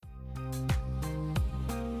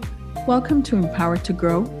Welcome to Empowered to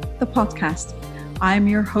Grow, the podcast. I am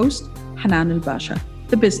your host, Hanan El-Basha,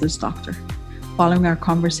 the business doctor. Following our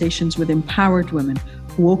conversations with empowered women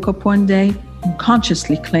who woke up one day and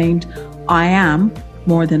consciously claimed, I am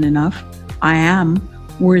more than enough, I am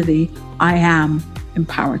worthy, I am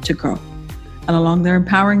empowered to grow. And along their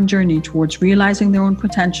empowering journey towards realizing their own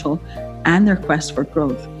potential and their quest for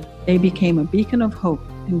growth, they became a beacon of hope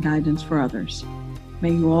and guidance for others.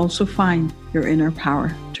 May you also find your inner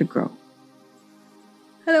power to grow.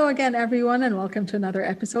 Hello again, everyone, and welcome to another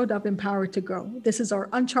episode of Empowered to Grow. This is our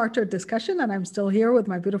Uncharted discussion, and I'm still here with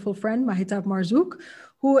my beautiful friend, Mahitab Marzouk,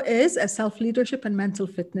 who is a self-leadership and mental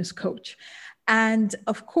fitness coach. And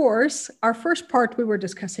of course, our first part, we were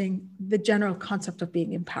discussing the general concept of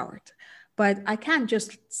being empowered. But I can't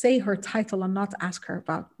just say her title and not ask her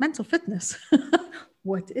about mental fitness.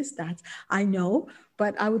 What is that? I know,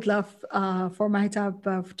 but I would love for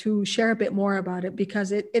Mahitab to share a bit more about it,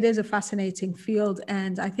 because it is a fascinating field.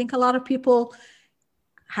 And I think a lot of people,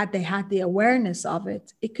 had they had the awareness of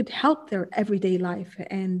it, it could help their everyday life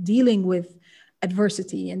and dealing with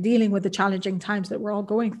adversity and dealing with the challenging times that we're all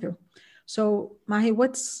going through. So Mahi,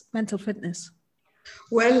 what's mental fitness?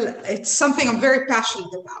 Well, it's something I'm very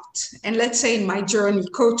passionate about. And let's say in my journey,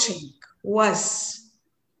 coaching was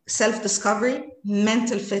self-discovery,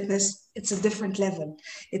 mental fitness, it's a different level.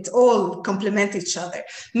 It all complement each other.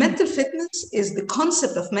 Mental fitness is the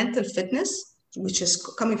concept of mental fitness, which is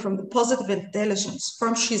coming from the positive intelligence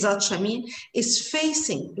from Shizat Shamin, is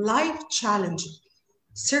facing life-challenging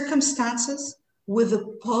circumstances with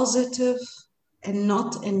a positive and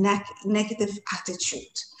not a negative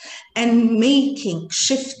attitude, and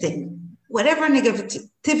shifting whatever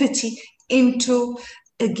negativity into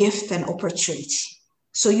a gift and opportunity.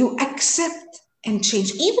 So you accept and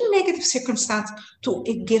change even negative circumstance to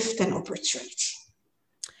a gift and opportunity.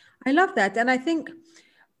 I love that. And I think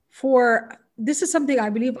this is something I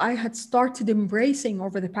believe I had started embracing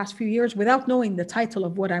over the past few years without knowing the title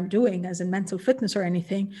of what I'm doing as in mental fitness or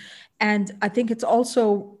anything. And I think it's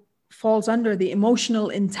also falls under the emotional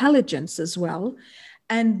intelligence as well.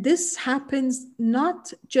 And this happens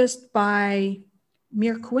not just by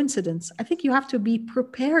mere coincidence. I think you have to be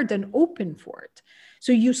prepared and open for it.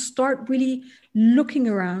 So you start really looking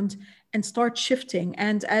around and start shifting.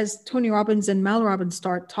 And as Tony Robbins and Mel Robbins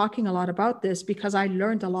start talking a lot about this, because I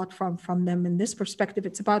learned a lot from them in this perspective,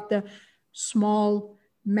 it's about the small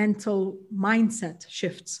mental mindset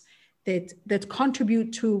shifts that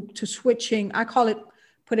contribute to switching. I call it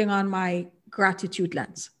putting on my gratitude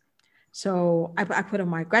lens. So I put on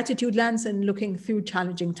my gratitude lens and looking through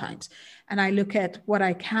challenging times. And I look at what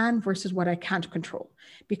I can versus what I can't control.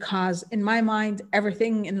 Because in my mind,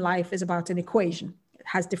 everything in life is about an equation. It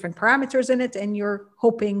has different parameters in it, and you're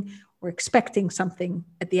hoping or expecting something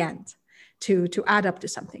at the end to add up to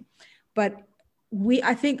something. But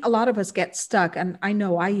I think a lot of us get stuck, and I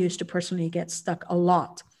know I used to personally get stuck a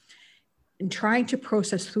lot in trying to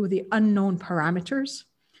process through the unknown parameters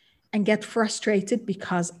and get frustrated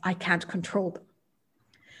because I can't control them.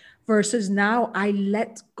 Versus now I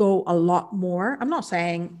let go a lot more. I'm not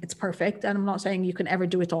saying it's perfect, and I'm not saying you can ever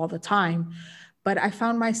do it all the time, but I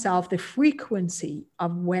found myself the frequency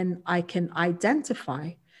of when I can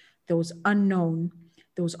identify those unknown,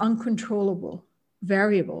 those uncontrollable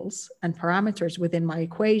variables and parameters within my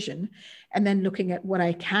equation, and then looking at what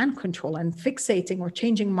I can control and fixating or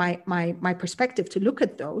changing my perspective to look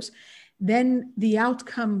at those, then the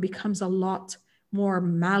outcome becomes a lot more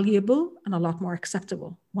malleable and a lot more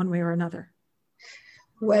acceptable one way or another.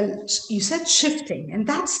 Well, you said shifting, and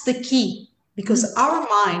that's the key, because our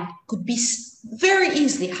mind could be very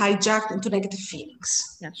easily hijacked into negative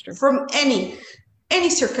feelings. That's true. From any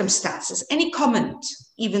circumstances, any comment,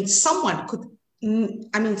 even someone could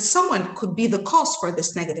be the cause for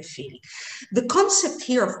this negative feeling. The concept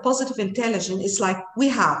here of positive intelligence is like we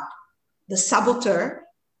have the saboteur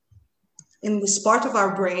in this part of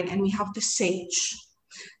our brain, and we have the sage.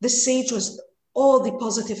 The sage was all the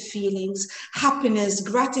positive feelings, happiness,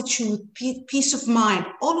 gratitude, peace of mind.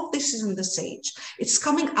 All of this is in the sage. It's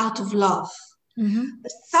coming out of love. Mm-hmm. The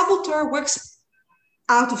saboteur works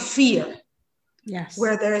out of fear. Yes.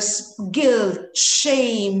 Where there's guilt,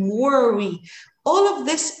 shame, worry. All of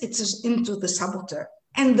this, it's into the saboteur.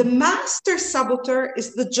 And the master saboteur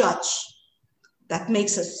is the judge. That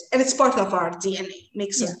makes us, and it's part of our DNA,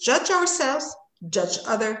 makes us judge ourselves, judge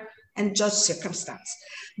other, and judge circumstance.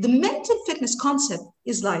 The mental fitness concept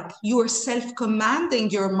is like you are self-commanding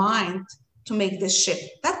your mind to make this shift.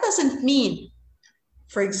 That doesn't mean,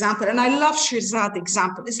 for example, and I love Shirzad's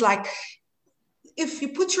example, it's like if you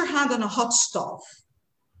put your hand on a hot stove,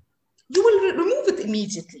 you will remove it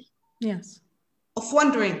immediately. Yes. of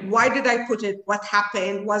wondering, why did I put it? What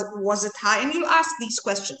happened? Was it high? And you ask these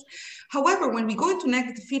questions. However, when we go into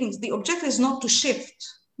negative feelings, the objective is not to shift.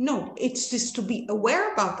 No, it's just to be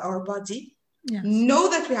aware about our body, Yes. know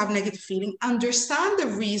that we have negative feeling, understand the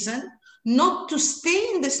reason, not to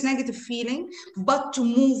stay in this negative feeling, but to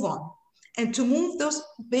move on. And to move those,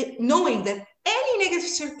 knowing that any negative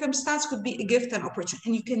circumstance could be a gift and opportunity.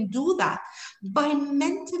 And you can do that by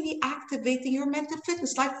mentally activating your mental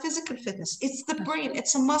fitness, like physical fitness. It's the brain,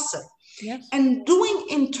 it's a muscle. Yes. And doing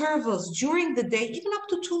intervals during the day, even up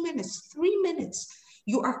to 2 minutes, 3 minutes,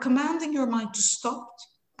 you are commanding your mind to stop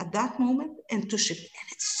at that moment and to shift.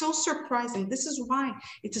 And it's so surprising. This is why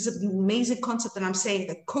it is an amazing concept. And I'm saying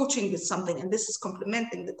that coaching is something, and this is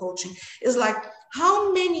complementing the coaching, is like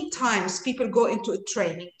how many times people go into a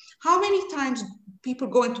training, how many times people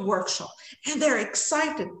go into workshop and they're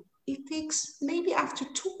excited. It takes maybe after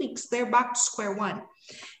 2 weeks, they're back to square one.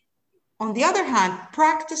 On the other hand,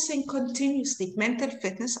 practicing continuously mental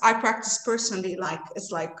fitness, I practice personally, like it's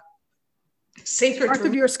like sacred. Part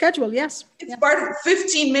of your schedule, yes. It's part of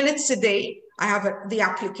 15 minutes a day. I have the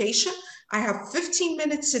application. I have 15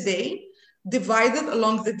 minutes a day divided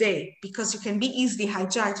along the day, because you can be easily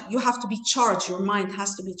hijacked. You have to be charged. Your mind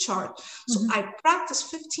has to be charged. So I practice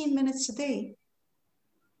 15 minutes a day,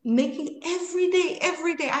 making every day.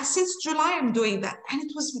 Since July, I'm doing that. And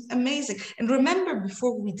it was amazing. And remember,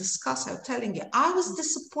 before we discuss, I was telling you, I was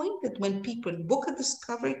disappointed when people book a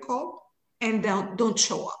discovery call and don't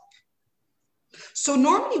show up. So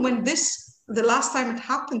normally when the last time it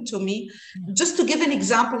happened to me, just to give an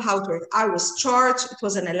example how it worked, I was charged. It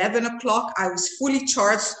was an 11 o'clock. I was fully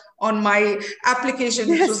charged on my application.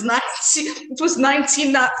 Yes. It was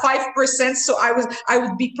 95%. So I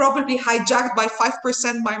would be probably hijacked by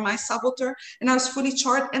 5% by my saboteur, and I was fully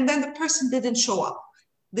charged. And then the person didn't show up.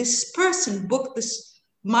 This person booked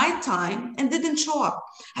my time and didn't show up.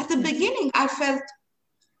 At the beginning, I felt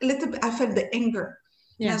the anger.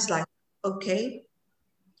 Yeah. And I was like, okay.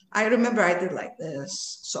 I remember I did like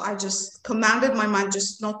this. So I just commanded my mind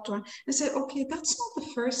just not to, and said, okay, that's not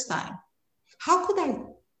the first time. How could I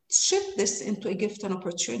shift this into a gift and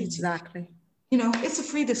opportunity? Exactly. It's a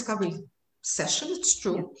free discovery session. It's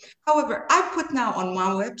true. Yeah. However, I put now on my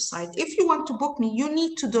website, if you want to book me, you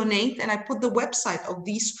need to donate. And I put the website of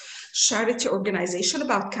these charity organization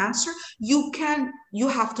about cancer. You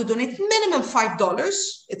have to donate minimum $5.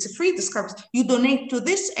 It's a free discovery. You donate to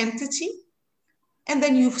this entity, and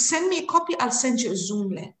then you send me a copy. I'll send you a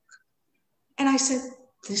Zoom link. And I said,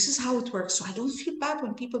 this is how it works. So I don't feel bad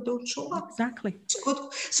when people don't show up. Exactly. It's good.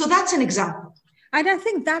 So that's an example. And I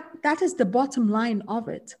think that is the bottom line of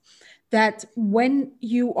it, that when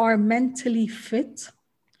you are mentally fit,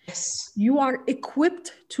 yes, you are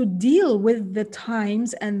equipped to deal with the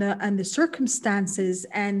times and the circumstances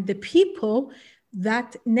and the people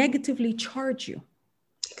that negatively charge you.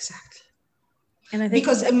 Exactly. And I think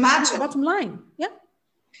because imagine, bottom line, yeah.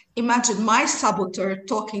 Imagine my saboteur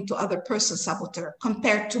talking to other person's saboteur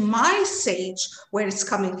compared to my sage, where it's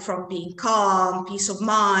coming from being calm, peace of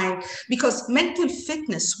mind, because mental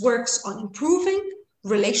fitness works on improving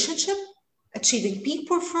relationship, achieving peak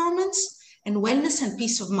performance, and wellness and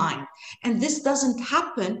peace of mind. And this doesn't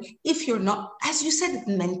happen if you're not, as you said,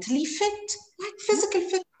 mentally fit, like physical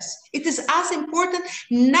fitness. It is as important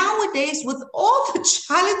nowadays with all the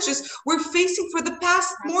challenges we're facing for the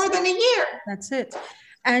past more than a year. That's it.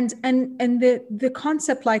 And the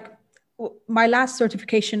concept, like my last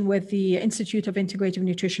certification with the Institute of Integrative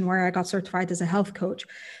Nutrition, where I got certified as a health coach.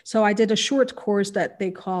 So I did a short course that they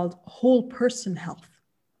called Whole Person Health.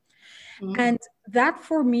 Mm-hmm. And that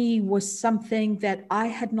for me was something that I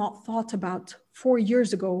had not thought about 4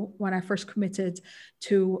 years ago when I first committed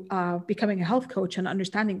to becoming a health coach and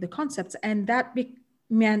understanding the concepts. And that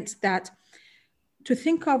meant that to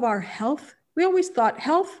think of our health, we always thought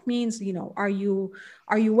health means, are you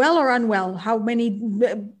well or unwell? How many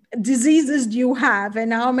diseases do you have,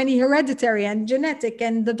 and how many hereditary and genetic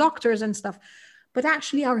and the doctors and stuff? But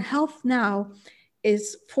actually our health now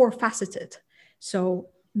is four-faceted. So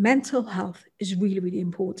mental health is really, really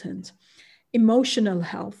important. Emotional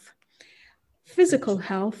health, physical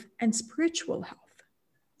health, and spiritual health.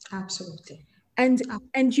 Absolutely. And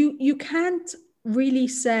you can't really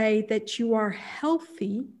say that you are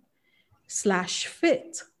healthy /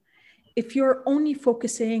 fit if you're only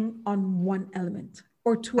focusing on one element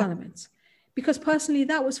or two elements. Because personally,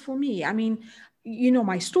 that was for me. I mean,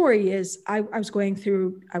 my story is I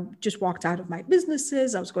just walked out of my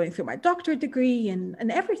businesses. I was going through my doctorate degree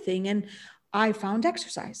and everything. And I found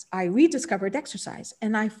exercise. I rediscovered exercise,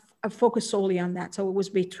 and I focused solely on that. So it was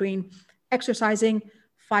between exercising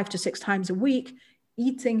 5 to 6 times a week,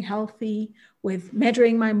 eating healthy, with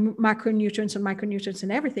measuring my macronutrients and micronutrients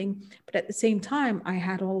and everything. But at the same time, I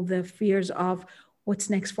had all the fears of what's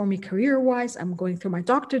next for me career-wise. I'm going through my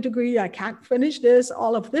doctor degree. I can't finish this,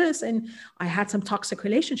 all of this. And I had some toxic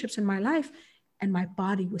relationships in my life, and my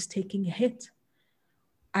body was taking a hit.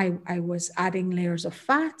 I was adding layers of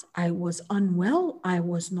fat. I was unwell. I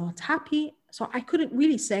was not happy. So I couldn't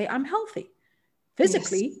really say I'm healthy.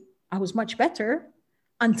 Physically, yes, I was much better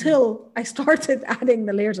until I started adding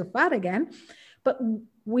the layers of fat again. But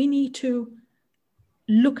we need to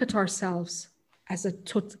look at ourselves as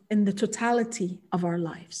in the totality of our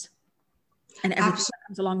lives and everything that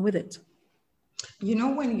comes along with it. You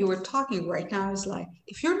know, when you were talking right now, it's like,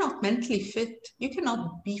 if you're not mentally fit, you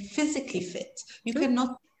cannot be physically fit. You cannot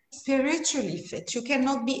be spiritually fit. You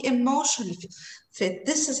cannot be emotionally fit.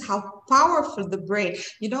 This is how powerful the brain.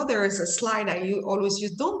 You know, there is a slide I always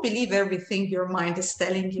use: don't believe everything your mind is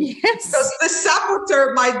telling you. Yes. Because the saboteur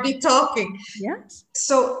might be talking. Yes.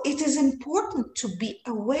 So it is important to be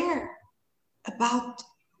aware about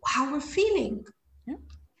how we're feeling. Yeah.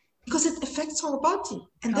 Because it affects our body,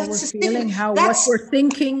 and how that's we're feeling, what we're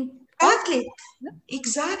thinking. Exactly, yeah.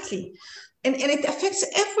 Exactly, and it affects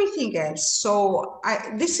everything else. So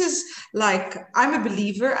this is like, I'm a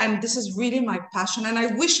believer, and this is really my passion, and I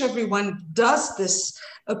wish everyone does this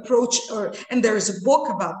approach. And there is a book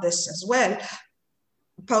about this as well,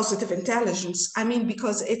 Positive Intelligence. I mean,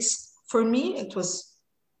 because it's, for me, it was,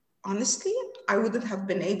 honestly, I wouldn't have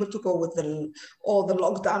been able to go with all the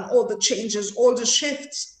lockdown, all the changes, all the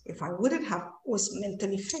shifts, if I wouldn't have was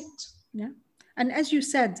mentally fit. Yeah. And as you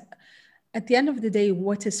said, at the end of the day,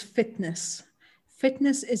 what is fitness?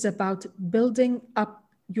 Fitness is about building up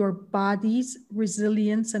your body's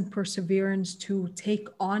resilience and perseverance to take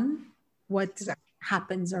on what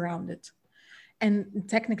happens around it. And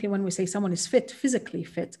technically, when we say someone is fit, physically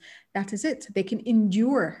fit, that is it. They can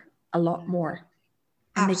endure a lot more.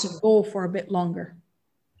 And Absolutely. They can go for a bit longer.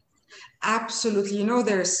 Absolutely.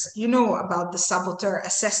 You know about the saboteur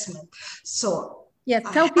assessment. So yeah,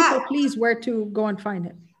 tell people please where to go and find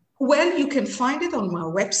it. Well, you can find it on my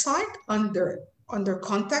website under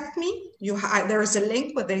Contact Me. There is a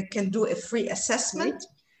link where they can do a free assessment.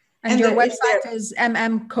 Right. And your website is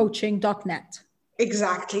mmcoaching.net.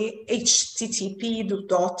 Exactly. HTTP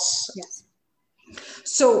dots. Yes.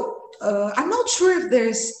 So I'm not sure if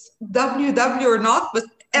there's www or not, but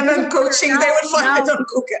Coaching, they will find it on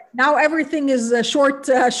Google. Now everything is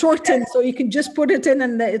shortened, so you can just put it in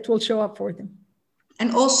and it will show up for them.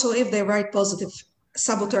 And also, if they write Positive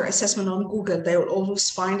Saboteur Assessment on Google, they will always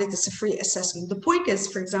find it. It's a free assessment. The point is,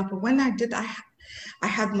 for example, when I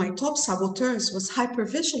had my top saboteurs was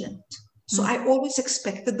hypervigilant. So I always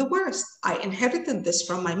expected the worst. I inherited this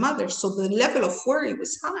from my mother. So the level of worry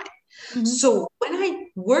was high. Mm-hmm. So when I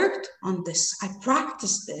worked on this, I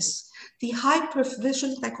practiced this. The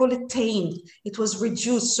hypervigilant, I call it tamed. It was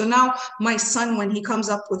reduced. So now my son, when he comes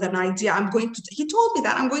up with an idea, he told me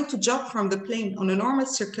that I'm going to jump from the plane. On a normal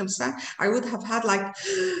circumstance, I would have had I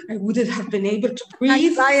wouldn't have been able to breathe.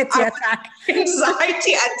 Anxiety attack.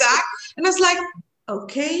 And I was like,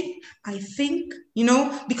 okay, I think,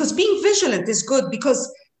 because being vigilant is good,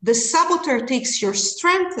 because the saboteur takes your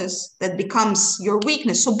strengths that becomes your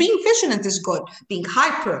weakness. So being vigilant is good. Being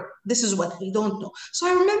hyper, this is what we don't know. So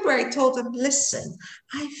I remember I told them, listen,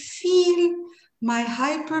 I feel my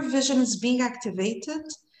hypervigilance being activated.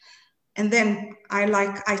 And then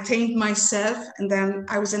I tamed myself. And then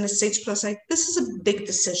I was in a stage plus, this is a big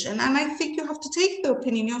decision. And I think you have to take the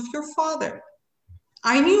opinion of your father.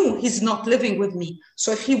 I knew he's not living with me.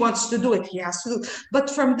 So if he wants to do it, he has to do it. But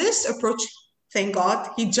from this approach, thank God,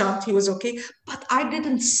 he jumped, he was okay. But I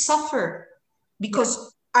didn't suffer,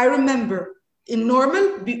 because I remember in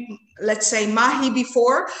normal, let's say Mahi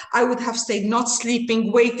before, I would have stayed not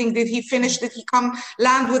sleeping, waiting. Did he finish? Did he come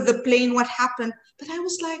land with the plane? What happened? But I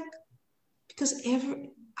was like, because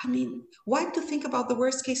why to think about the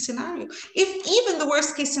worst case scenario? If even the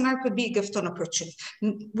worst case scenario could be a gift on opportunity.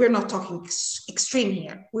 We're not talking extreme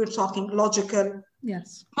here. We're talking logical.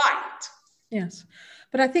 Yes. Mind. Yes.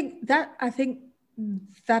 But I think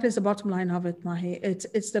that is the bottom line of it, Mahi.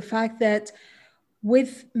 It's the fact that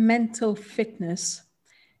with mental fitness,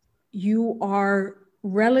 you are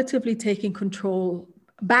relatively taking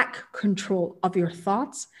back control of your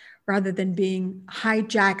thoughts rather than being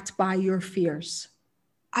hijacked by your fears.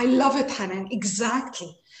 I love it, Hanan.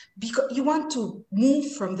 Exactly. Because you want to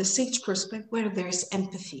move from the sage perspective where there is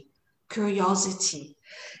empathy, curiosity,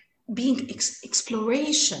 being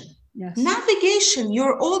exploration. Yes. Navigation,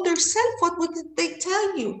 your older self, what would they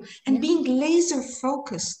tell you? And being laser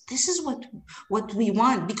focused. This is what we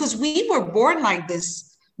want, because we were born like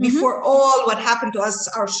this. before all what happened to us,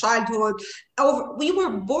 our childhood. We were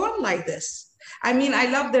born like this. I mean, I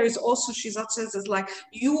love there is also, Shizat says, it's like,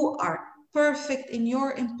 you are perfect in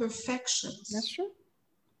your imperfections. That's true.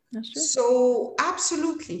 That's true. So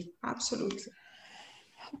absolutely, absolutely.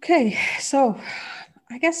 Okay, so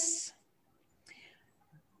I guess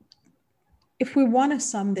if we want to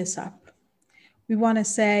sum this up, we want to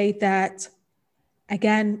say that,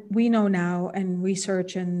 again, we know now, and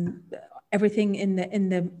research and everything in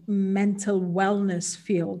the mental wellness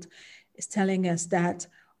field is telling us that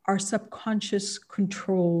our subconscious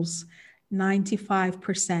controls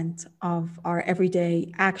 95% of our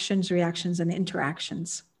everyday actions, reactions, and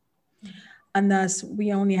interactions. And thus,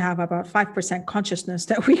 we only have about 5% consciousness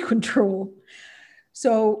that we control.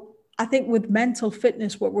 So I think with mental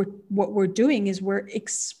fitness, what we're doing is we're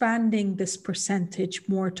expanding this percentage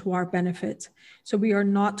more to our benefit. So we are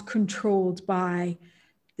not controlled by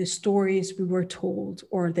the stories we were told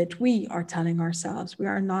or that we are telling ourselves. We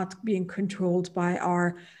are not being controlled by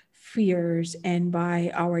our fears and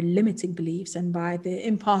by our limiting beliefs and by the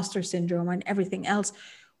imposter syndrome and everything else.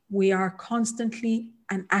 We are constantly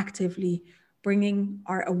and actively bringing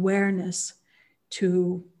our awareness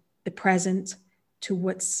to the present, to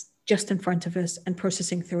what's just in front of us, and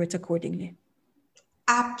processing through it accordingly.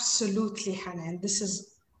 Absolutely, Hanan. This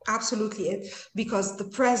is absolutely it. Because the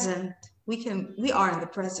present, we are in the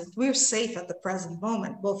present. We're safe at the present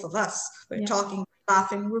moment, both of us. We're talking, we're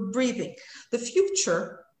laughing, we're breathing. The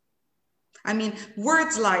future, I mean,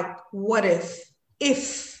 words like what if.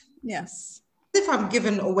 Yes. If I'm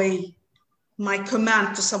giving away my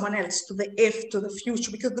command to someone else, to the if, to the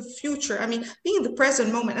future, because the future, I mean, being in the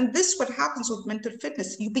present moment, and this is what happens with mental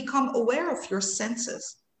fitness. You become aware of your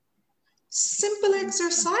senses. Simple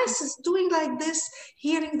exercises, doing like this,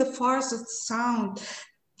 hearing the farthest sound,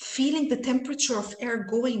 feeling the temperature of air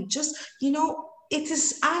going, just, it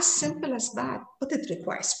is as simple as that, but it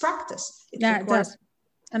requires practice. It does.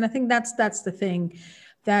 And I think that's the thing,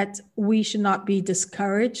 that we should not be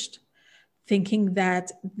discouraged thinking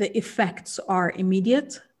that the effects are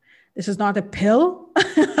immediate. This is not a pill.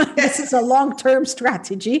 This is a long-term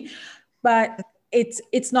strategy, but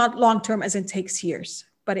it's not long-term as it takes years,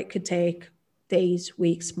 but it could take days,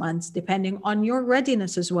 weeks, months, depending on your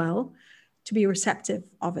readiness as well to be receptive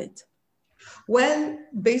of it. Well,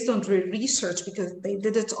 based on research, because they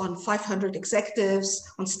did it on 500 executives,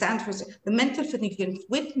 on Stanford, the mental fitness, you can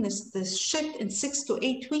witness this shift in 6 to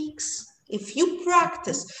 8 weeks. If you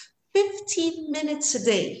practice 15 minutes a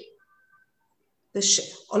day, the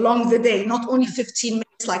shift along the day, not only 15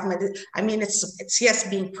 minutes like it's yes,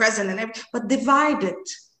 being present and everything, but divide it.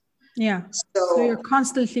 Yeah. So you're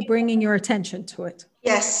constantly bringing your attention to it.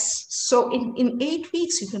 Yes. So in 8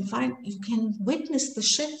 weeks, you can witness the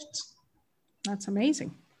shift. That's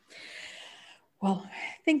amazing. Well,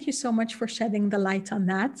 thank you so much for shedding the light on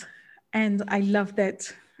that. And I love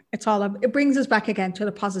that it brings us back again to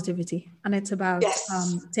the positivity. And it's about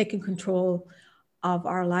taking control of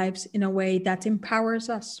our lives in a way that empowers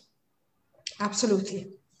us.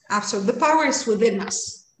 Absolutely. Absolutely. The power is within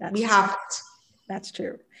us. We have it. That's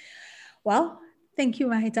true. Well, thank you,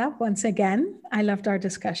 Mahitab, once again. I loved our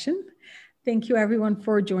discussion. Thank you, everyone,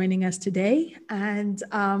 for joining us today. And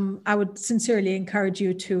I would sincerely encourage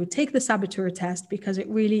you to take the saboteur test, because it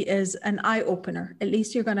really is an eye-opener. At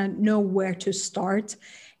least you're going to know where to start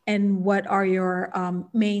and what are your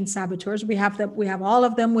main saboteurs. We have all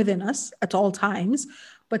of them within us at all times,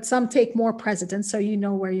 but some take more precedence, so you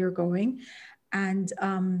know where you're going. And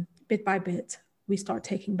bit by bit, we start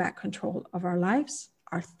taking back control of our lives,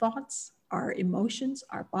 our thoughts, our emotions,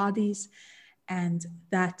 our bodies. And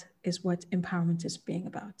that is what empowerment is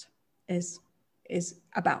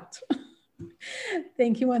about.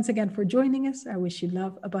 Thank you once again for joining us. I wish you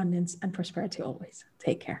love, abundance, and prosperity always.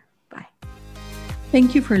 Take care. Bye.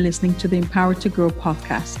 Thank you for listening to the Empowered to Grow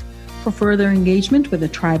podcast. For further engagement with a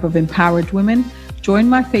tribe of empowered women, join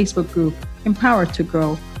my Facebook group, Empowered to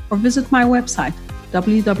Grow, or visit my website,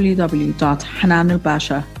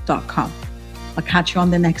 www.hananelbasha.com. I'll catch you on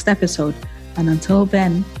the next episode. And until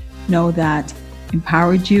then, know that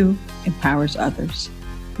empowered you empowers others.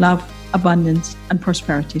 Love, abundance, and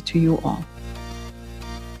prosperity to you all.